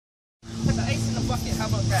bucket.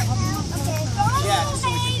 How about that? Okay. Yeah, just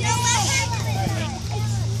so we can...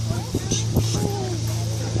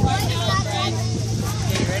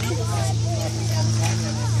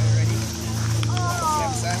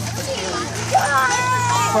 Okay, you ready?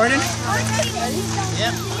 Recording?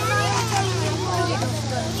 Yep.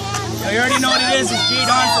 So you already know what it is. It's J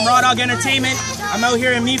Don from Raw Dog Entertainment. I'm out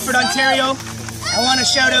here in Meaford, Ontario. I want to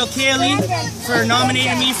shout out Kaylee for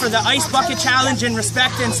nominating me for the Ice Bucket Challenge in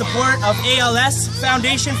respect and support of ALS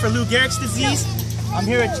Foundation for Lou Gehrig's disease. I'm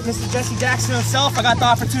here with Mr. Jesse Jackson himself. I got the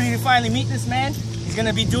opportunity to finally meet this man. He's going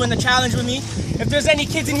to be doing the challenge with me. If there's any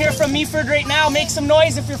kids in here from Meaford right now, make some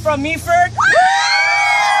noise if you're from Meaford.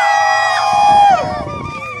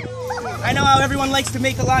 I know how everyone likes to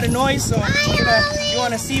make a lot of noise, so you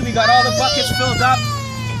want to see we got all the buckets filled up.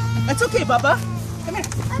 That's okay, Bubba. Come here.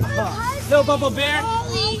 Little Bubba Bear.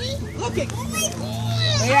 Look it.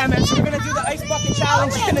 Yeah, man, so we're going to do the Ice Bucket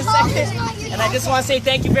Challenge in a second. And I just want to say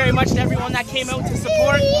thank you very much to everyone that came out to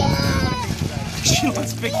support. She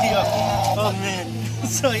wants to pick you up. Oh, man.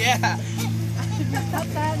 So, yeah.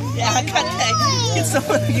 Yeah, I got that. Get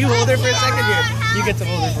someone, you hold her for a second here. You get to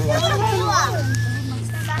hold her for one second.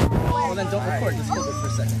 Well, then don't record. Just hold it for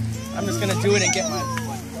a second. I'm just going to do it and get mine.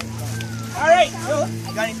 All right, Will,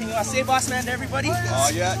 you got anything you want to say, boss man, to everybody?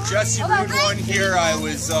 Yeah, Jesse Rude1 here. I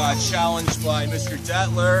was challenged by Mr.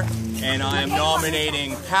 Detler, and I am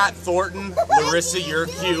nominating Pat Thornton, Larissa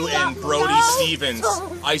Yerkew, and Brody Stevens.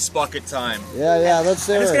 Ice Bucket time. Yeah, let's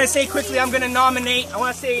do it. I'm just going to say quickly, I'm going to nominate. I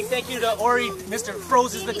want to say thank you to Ori, Mr.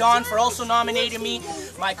 Frozes the Don, for also nominating me,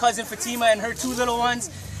 my cousin Fatima and her two little ones.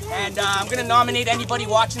 And I'm going to nominate anybody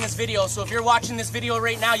watching this video. So if you're watching this video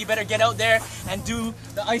right now, you better get out there and do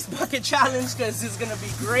the Ice Bucket Challenge, because this is going to be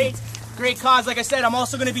great. Great cause. Like I said, I'm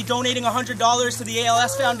also going to be donating $100 to the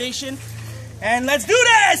ALS Foundation. And let's do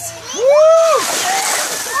this! Woo!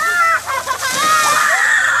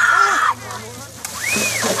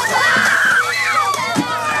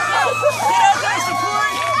 Get out there, support!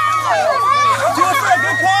 Do it for a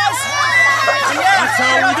good cause! And yeah, that's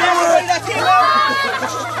how we do it! That came out.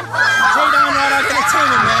 J Don Raw Dog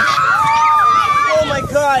Entertainment, man.